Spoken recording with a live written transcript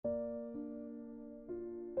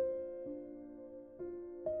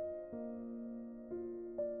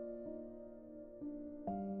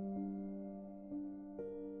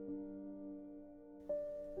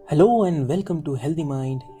Hello and welcome to Healthy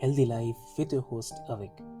Mind, Healthy Life with your host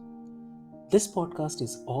Avik. This podcast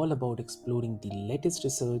is all about exploring the latest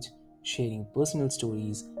research, sharing personal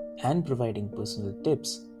stories, and providing personal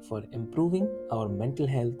tips for improving our mental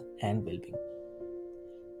health and well being.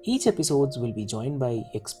 Each episode will be joined by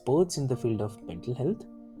experts in the field of mental health,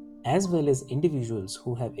 as well as individuals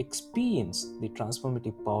who have experienced the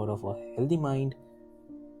transformative power of a healthy mind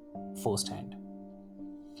firsthand.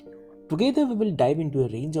 Together, we will dive into a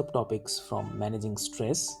range of topics from managing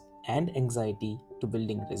stress and anxiety to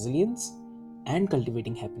building resilience and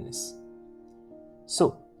cultivating happiness.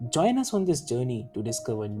 So, join us on this journey to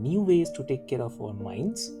discover new ways to take care of our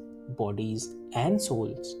minds, bodies, and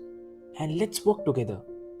souls. And let's work together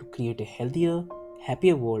to create a healthier,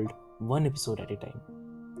 happier world one episode at a time.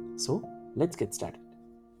 So, let's get started.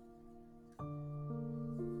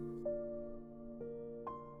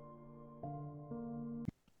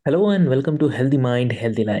 Hello and welcome to Healthy Mind,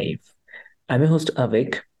 Healthy Life. I'm your host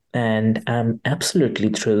Avik, and I'm absolutely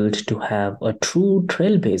thrilled to have a true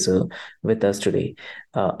trailblazer with us today.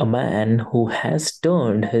 A man who has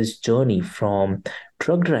turned his journey from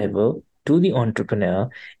truck driver to the entrepreneur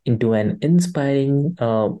into an inspiring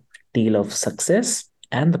tale of success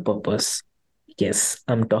and the purpose. Yes,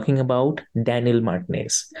 I'm talking about Daniel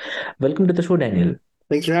Martinez. Welcome to the show, Daniel.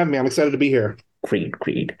 Thanks for having me. I'm excited to be here. Great,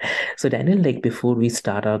 great. So, Daniel, before we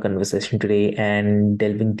start our conversation today and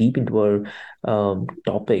delving deep into our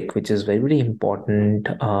topic, which is very, very important,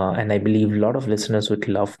 and I believe a lot of listeners would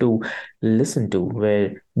love to listen to,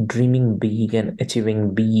 where dreaming big and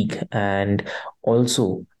achieving big, and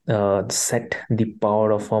also set the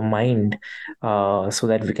power of our mind so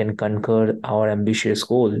that we can conquer our ambitious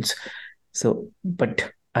goals. So,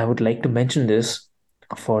 but I would like to mention this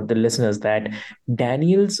for the listeners that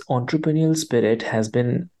Daniel's entrepreneurial spirit has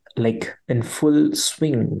been in full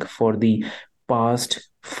swing for the past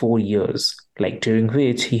 4 years, during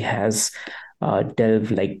which he has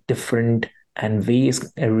delved different and various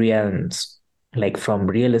realms, from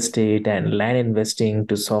real estate and land investing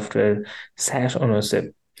to software SaaS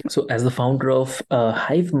ownership. So, as the founder of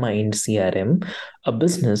HiveMind CRM, a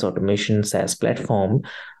business automation SaaS platform,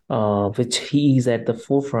 which he is at the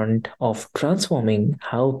forefront of transforming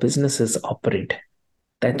how businesses operate.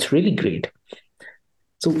 That's really great.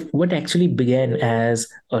 So, what actually began as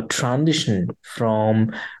a transition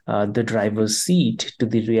from the driver's seat to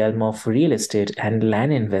the realm of real estate and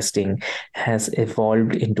land investing has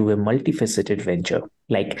evolved into a multifaceted venture.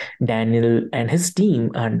 Daniel and his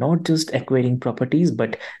team are not just acquiring properties,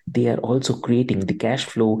 but they are also creating the cash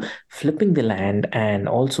flow, flipping the land, and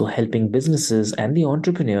also helping businesses and the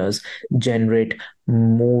entrepreneurs generate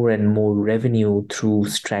more and more revenue through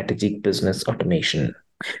strategic business automation.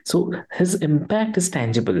 So his impact is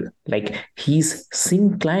tangible. He's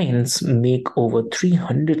seen clients make over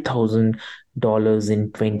 $300,000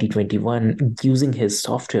 in 2021 using his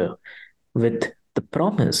software, with the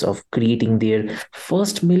promise of creating their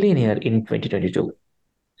first millionaire in 2022.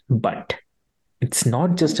 But it's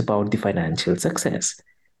not just about the financial success.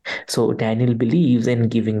 So Daniel believes in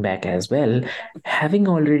giving back as well, having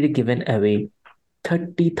already given away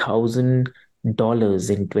 $30,000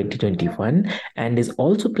 in 2021 and is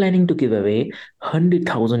also planning to give away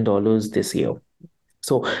 $100,000 this year.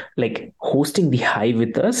 So, hosting the Hive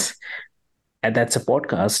with us, and that's a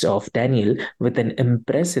podcast of Daniel with an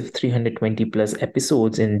impressive 320 plus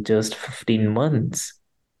episodes in just 15 months.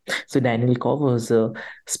 So Daniel covers a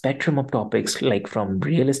spectrum of topics from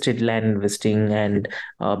real estate, land investing, and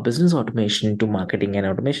business automation to marketing and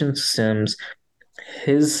automation systems.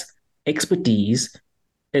 His expertise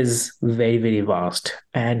is very, very vast,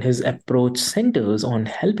 and his approach centers on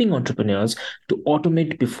helping entrepreneurs to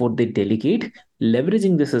automate before they delegate,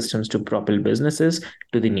 leveraging the systems to propel businesses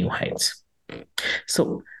to the new heights.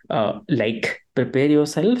 So, prepare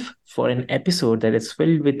yourself for an episode that is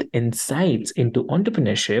filled with insights into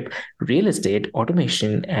entrepreneurship, real estate,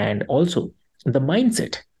 automation, and also the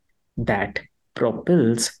mindset that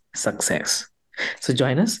propels success. So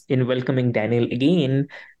join us in welcoming Daniel again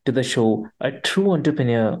to the show, a true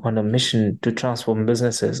entrepreneur on a mission to transform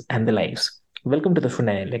businesses and their lives. Welcome to the show,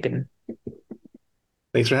 Daniel, again.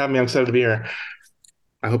 Thanks for having me. I'm excited to be here.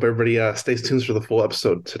 I hope everybody stays tuned for the full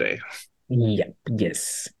episode today. Yeah,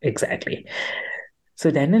 yes, exactly. So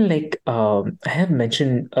Daniel, I have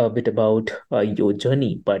mentioned a bit about your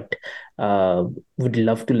journey, but would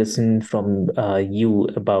love to listen from you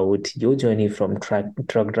about your journey from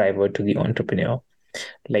truck driver to the entrepreneur.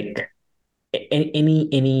 Like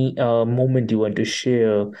any moment you want to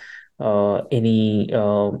share,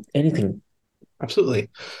 anything. Absolutely.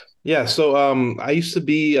 Yeah. So I used to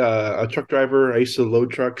be a truck driver. I used to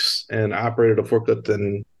load trucks and I operated a forklift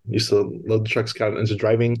and Used to load the trucks, got into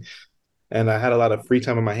driving, and I had a lot of free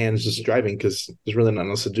time on my hands just driving because there's really nothing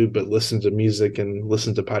else to do but listen to music and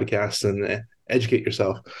listen to podcasts and educate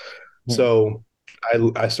yourself. Hmm. So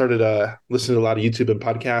I started listening to a lot of YouTube and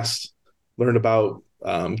podcasts, learned about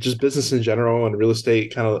just business in general and real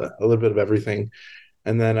estate, kind of a little bit of everything.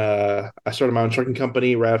 And then I started my own trucking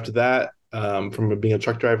company right after that, from being a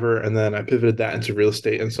truck driver, and then I pivoted that into real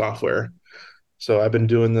estate and software. So I've been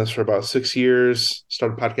doing this for about 6 years.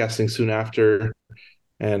 Started podcasting soon after,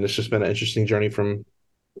 and it's just been an interesting journey from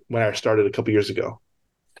when I started a couple years ago.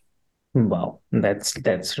 Wow,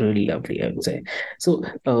 that's really lovely, I would say. So,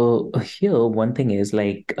 here one thing is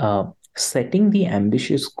like setting the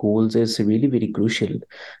ambitious goals is really very crucial,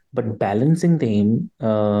 but balancing them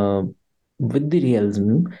with the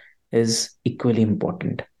realism is equally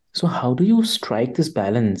important. So, how do you strike this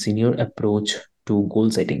balance in your approach to goal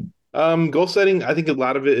setting? Goal setting, I think a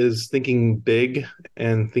lot of it is thinking big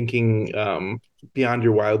and thinking beyond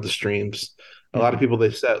your wildest dreams. A lot of Mhm. people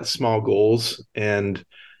they set small goals, and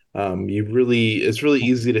it's really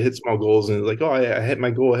easy to hit small goals and like, oh, I hit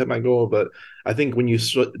my goal, I hit my goal. But I think when you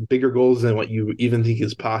set bigger goals than what you even think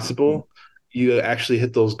is possible, you actually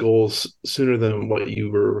hit those goals sooner than what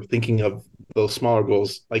you were thinking of those smaller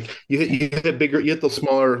goals. Like you hit those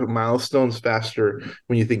smaller milestones faster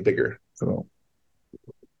when you think bigger. So,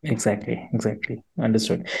 exactly.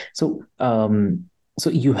 Understood. So, so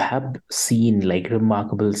you have seen like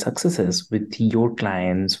remarkable successes with your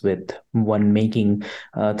clients, with one making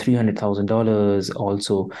 $300,000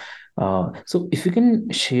 also. So if you can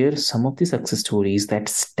share some of the success stories that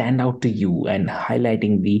stand out to you and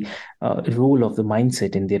highlighting the role of the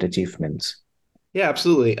mindset in their achievements. Yeah,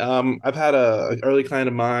 absolutely. I've had an early client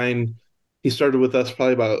of mine. He started with us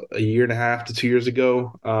probably about a year and a half to 2 years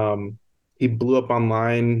ago. He blew up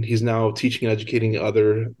online. He's now teaching and educating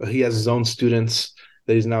other. He has his own students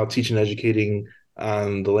that he's now teaching and educating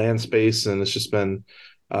on the land space, and it's just been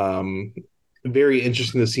um, very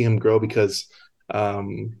interesting to see him grow because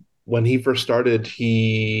when he first started,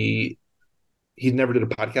 he never did a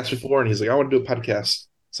podcast before, and he's like, I want to do a podcast.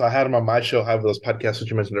 So I had him on my show, have those podcasts that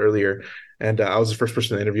you mentioned earlier, and I was the first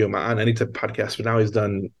person to interview him on any type of podcast. But now he's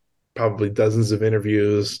done probably dozens of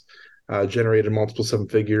interviews, generated multiple seven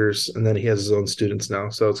figures, and then he has his own students now.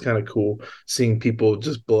 So it's kind of cool seeing people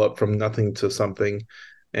just blow up from nothing to something.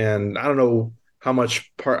 And I don't know how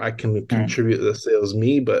much part I can Hmm. contribute to the sales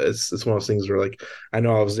me, but it's one of those things where like I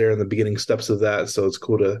know I was there in the beginning steps of that, so it's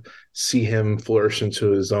cool to see him flourish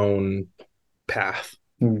into his own path.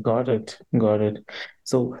 Got it. Got it.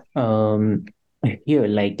 So, here,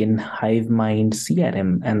 like in HiveMind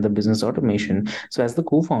CRM and the business automation. So, as the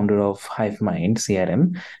co-founder of HiveMind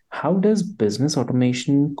CRM, how does business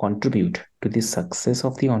automation contribute to the success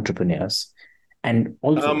of the entrepreneurs? And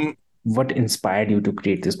also, Um, what inspired you to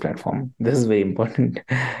create this platform? This is very important.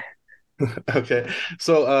 okay.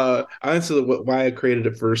 So I answered why I created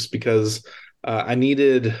it first because I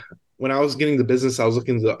needed when I was getting the business, I was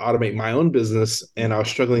looking to automate my own business, and I was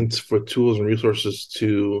struggling for tools and resources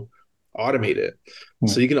to automate it.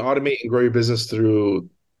 So Hmm. you can automate and grow your business through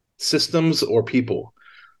systems or people.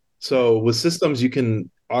 So with systems, you can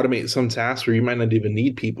automate some tasks where you might not even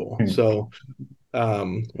need people. Hmm. So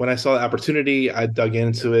when I saw the opportunity, I dug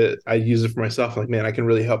into it. I used it for myself. Like, man, I can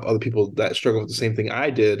really help other people that struggle with the same thing I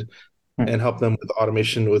did Hmm. and help them with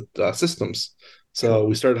automation with systems. So Sure.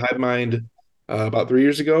 we started HiveMind about 3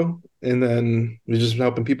 years ago, and then we just been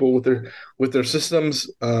helping people with their systems,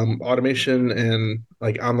 automation, and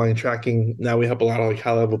like online tracking. Now we help a lot of like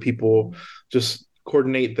high level people just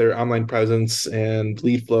coordinate their online presence and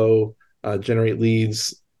lead flow, generate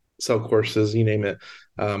leads, sell courses, you name it.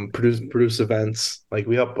 Produce events. Like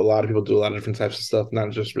we help a lot of people do a lot of different types of stuff,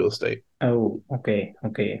 not just real estate. Oh, okay.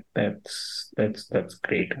 That's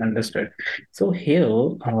great. Understood. So here,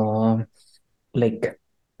 like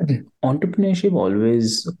entrepreneurship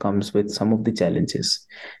always comes with some of the challenges.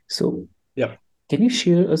 So, Yep. can you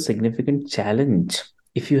share a significant challenge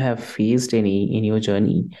if you have faced any in your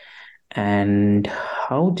journey? And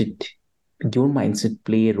how did your mindset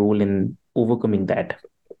play a role in overcoming that?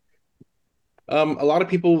 A lot of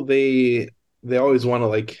people they always want to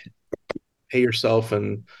like pay yourself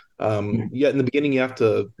and Mm. yet in the beginning you have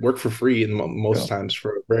to work for free in most Sure. times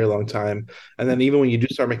for a very long time, and then even when you do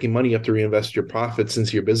start making money you have to reinvest your profits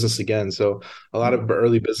into your business again. So a lot of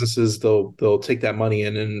early businesses they'll take that money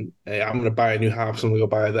in and hey, I'm going to buy a new house, I'm going to go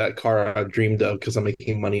buy that car I dreamed of because I'm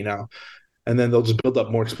making money now, and then they'll just build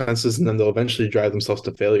up more expenses and then they'll eventually drive themselves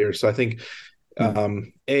to failure. So I think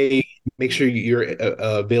Mm. a make sure you're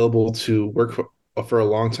available to work for a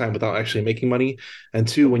long time without actually making money, and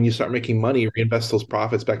two, when you start making money, reinvest those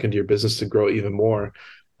profits back into your business to grow even more.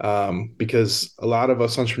 because a lot of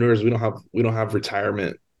us entrepreneurs we don't have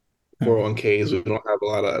retirement Hmm. 401ks. We don't have a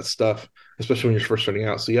lot of that stuff, especially when you're first starting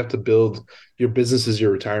out. So you have to build your business as your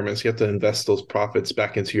retirement. So you have to invest those profits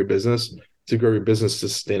back into your business to grow your business to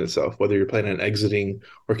sustain itself, whether you're planning on exiting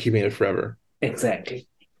or keeping it forever. Exactly.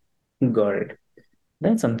 Got it.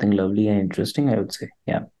 That's something lovely and interesting, I would say.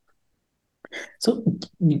 Yeah. So,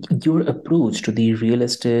 your approach to the real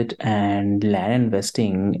estate and land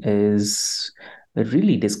investing is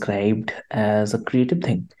really described as a creative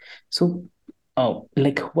thing. So,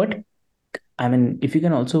 like what, I mean, if you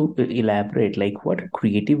can also elaborate, like what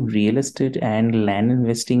creative real estate and land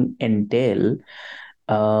investing entail,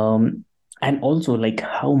 um, and also like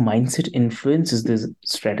how mindset influences these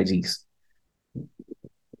strategies.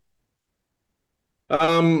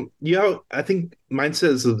 Yeah, I think mindset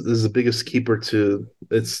is the biggest keeper to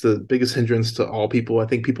it's the biggest hindrance to all people. I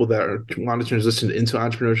think people that want to transition into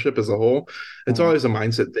entrepreneurship as a whole, it's Hmm. always a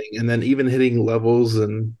mindset thing. And then even hitting levels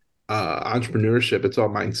and entrepreneurship, it's all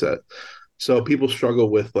mindset. So people struggle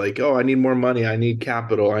with like, oh, I need more money, I need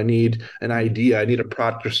capital, I need an idea, I need a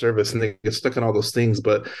product or service, and they get stuck in all those things.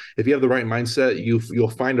 But if you have the right mindset, you'll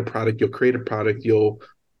find a product, you'll create a product, you'll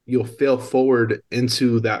fail forward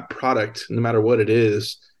into that product no matter what it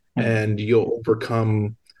is, Hmm. and you'll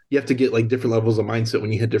overcome. You have to get like different levels of mindset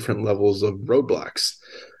when you hit different levels of roadblocks.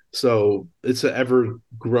 So it's an ever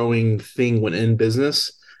growing thing when in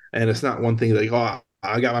business, and it's not one thing like, oh,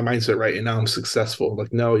 I got my mindset right and now I'm successful.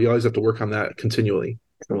 Like, no, you always have to work on that continually.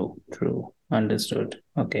 True, true. Understood.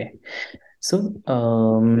 Okay. So,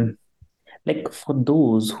 like for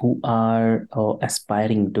those who are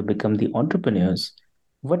aspiring to become the entrepreneurs,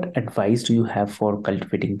 what advice do you have for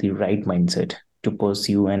cultivating the right mindset to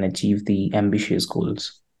pursue and achieve the ambitious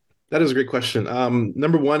goals? That is a great question.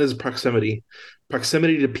 Number one is proximity,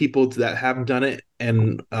 proximity to people that have done it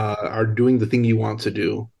and are doing the thing you want to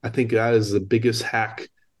do. I think that is the biggest hack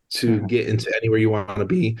to Mhm. get into anywhere you want to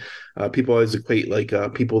be. People always equate like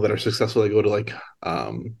people that are successful that go to like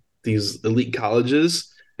these elite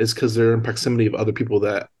colleges is because they're in proximity of other people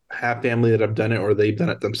that have family that have done it or they've done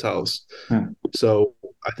it themselves. Hmm. So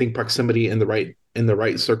I think proximity in the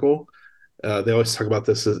right circle, they always talk about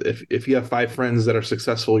this as if you have five friends that are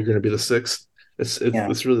successful, you're going to be the sixth. Yeah.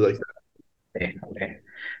 It's really like that. Okay. Okay.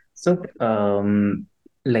 So,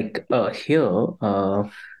 like here,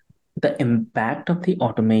 the impact of the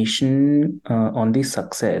automation on the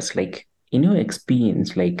success, like in your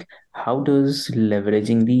experience, like how does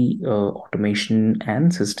leveraging the automation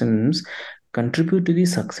and systems contribute to the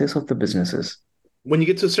success of the businesses? When you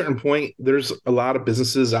get to a certain point, there's a lot of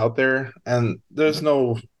businesses out there, and there's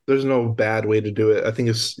no bad way to do it. I think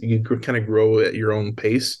it's you kind of grow at your own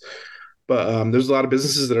pace. But there's a lot of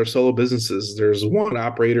businesses that are solo businesses. There's one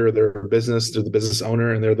operator, they're a business, they're the business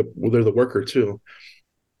owner, and they're the worker too.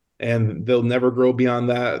 And they'll never grow beyond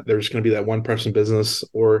that. There's going to be that one person business,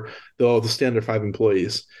 or they'll stay under five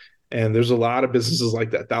employees. And there's a lot of businesses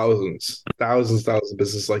like that, thousands of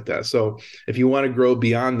businesses like that. So if you want to grow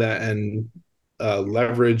beyond that and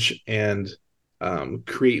leverage and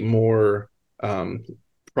create more um,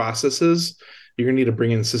 processes, you're going to need to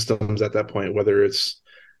bring in systems at that point, whether it's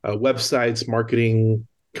websites, marketing,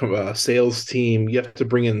 sales team. You have to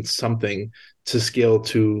bring in something to scale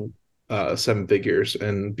to seven figures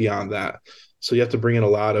and beyond that. So you have to bring in a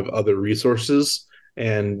lot of other resources,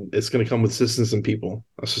 and it's going to come with systems and people.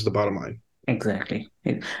 That's just the bottom line. Exactly.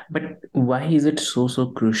 But why is it so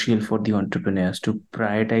crucial for the entrepreneurs to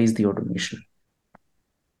prioritize the automation?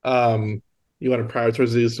 You want to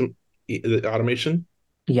prioritize the automation.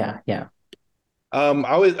 Yeah, yeah. I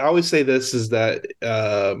always say this is that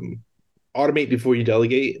automate before you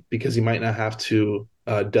delegate because you might not have to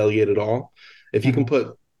delegate at all. If you can Mhm.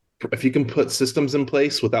 put if you can put systems in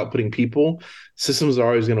place without putting people, systems are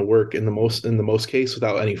always going to work in the most case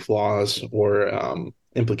without any flaws or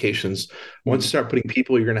implications. Once you Mm. start putting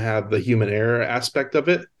people, you're going to have the human error aspect of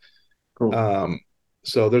it. True. Um,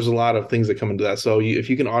 so there's a lot of things that come into that. So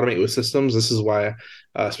if you can automate with systems, this is why,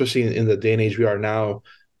 especially in the day and age we are now,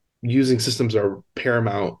 using systems are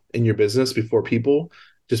paramount in your business before people,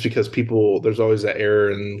 just because people there's always that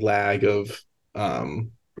error and lag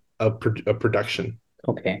um of production.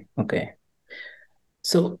 Okay, okay.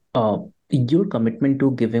 So, your commitment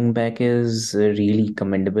to giving back is really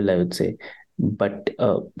commendable, I would say. But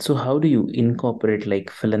so how do you incorporate like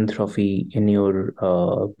philanthropy in your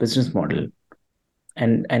business model?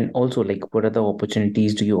 And also like what are the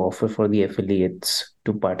opportunities do you offer for the affiliates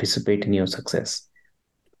to participate in your success?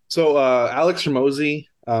 So Alex Ramosi,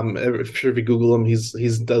 if sure if you Google him,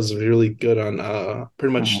 he's does really good on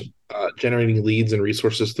pretty much Mhm. generating leads and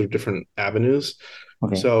resources through different avenues.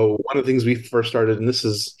 Okay. So one of the things we first started, and this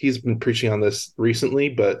is he's been preaching on this recently,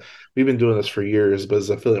 but we've been doing this for years, but it's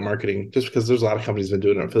affiliate marketing, just because there's a lot of companies been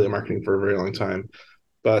doing affiliate marketing for a very long time.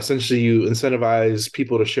 But essentially, you incentivize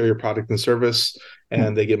people to share your product and service, Hmm.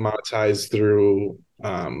 and they get monetized through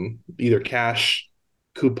either cash,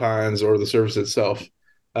 coupons, or the service itself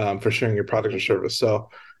for sharing your product or service. So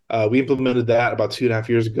we implemented that about 2.5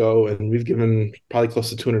 years ago, and we've given probably close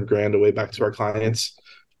to 200 grand away back to our clients.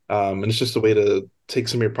 And it's just a way to take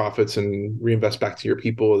some of your profits and reinvest back to your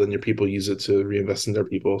people. Then your people use it to reinvest in their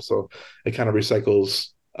people. So it kind of recycles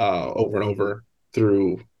over and over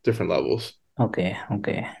through different levels. Okay,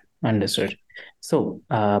 okay, understood. So,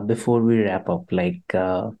 before we wrap up,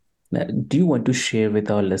 do you want to share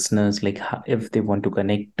with our listeners, like, how, if they want to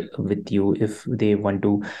connect with you, if they want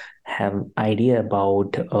to have idea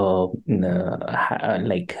about,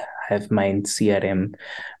 like, HiveMind CRM?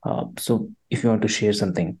 So, if you want to share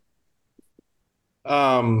something.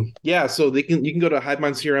 Yeah, so you can go to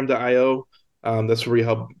hivemindcrm.io. That's where we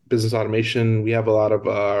help business automation. We have a lot of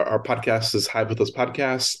our podcast is Hive with Us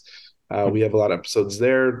podcast. We have a lot of episodes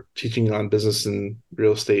there teaching on business and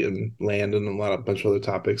real estate and land and a bunch of other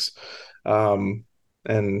topics. Um,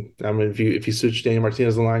 and I mean, if you search Daniel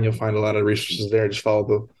Martinez online, you'll find a lot of resources there. Just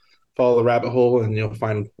follow the rabbit hole, and you'll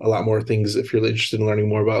find a lot more things if you're interested in learning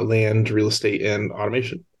more about land, real estate, and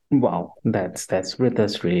automation. Wow, that's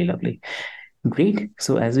really lovely. Great.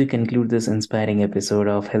 So, as we conclude this inspiring episode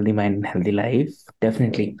of Healthy Mind and Healthy Life,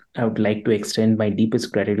 definitely I would like to extend my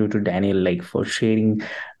deepest gratitude to Daniel, like for sharing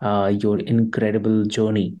your incredible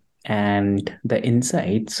journey and the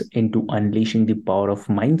insights into unleashing the power of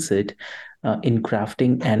mindset in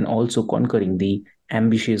crafting and also conquering the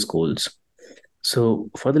ambitious goals.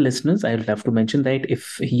 So, for the listeners, I'd love to mention that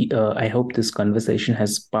I hope this conversation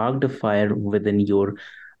has sparked a fire within you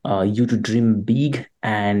to dream big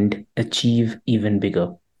and achieve even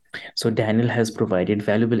bigger. So, Daniel has provided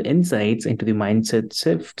valuable insights into the mindset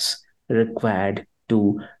shifts required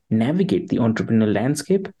to navigate the entrepreneurial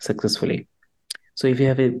landscape successfully. So, if you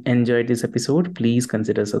have enjoyed this episode, please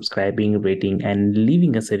consider subscribing, rating, and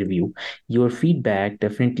leaving us a review. Your feedback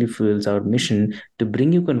definitely fuels our mission to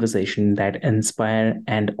bring you conversation that inspire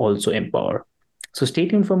and also empower. So, stay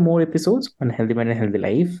tuned for more episodes on Healthy Mind and Healthy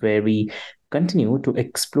Life, where we continue to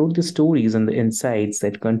explore the stories and the insights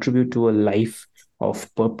that contribute to a life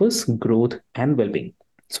of purpose, growth, and well being.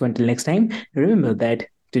 So, until next time, remember that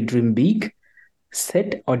to dream big,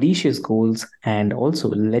 set audacious goals, and also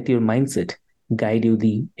let your mindset guide you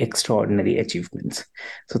the extraordinary achievements.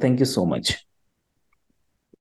 So thank you so much.